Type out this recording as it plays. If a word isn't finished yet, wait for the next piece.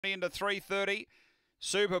into 3.30.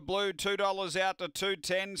 Super Blue, $2 out to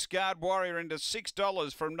 2.10. Scarred Warrior into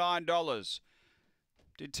 $6 from $9.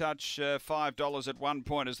 Did touch $5 at one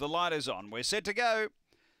point as the light is on. We're set to go.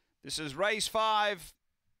 This is race 5.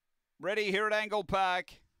 Ready here at Angle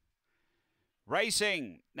Park.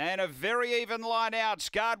 Racing, and a very even line out.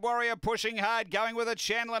 Scarred Warrior pushing hard, going with it.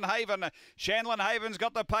 Shanlin Haven. Shanlin Haven's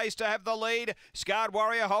got the pace to have the lead. Scarred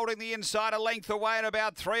Warrior holding the inside a length away and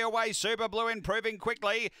about 3 away. Super Blue improving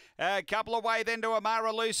quickly. A couple away then to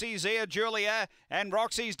Amara Lucy, Zia Julia, and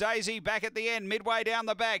Roxy's Daisy back at the end, midway down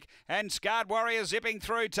the back. And Scarred Warrior zipping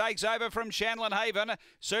through, takes over from Shanlin Haven.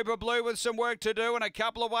 Super Blue with some work to do, and a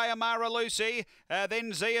couple away Amara Lucy.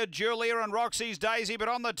 Then Zia Julia and Roxy's Daisy, but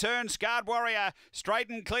on the turn, Scarred Warrior straight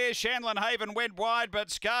and clear. Shanlin Haven went wide,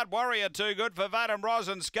 but Scarred Warrior too good for Vadim Ros,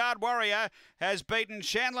 and Scarred Warrior has beaten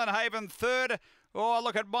Shanlin Haven third. Oh,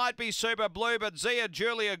 look, it might be Super Blue, but Zia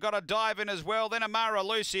Julia got a dive in as well. Then Amara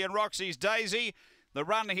Lucy and Roxy's Daisy. The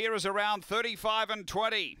run here is around 35 and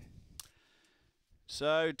 20.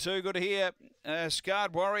 So, too good here.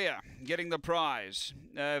 Scarred Warrior getting the prize.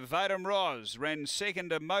 Vadim Ros ran second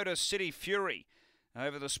to Motor City Fury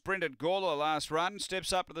over the sprint at Gawler last run.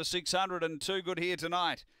 Steps up to the 600 and too good here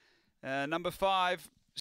tonight. Number 5,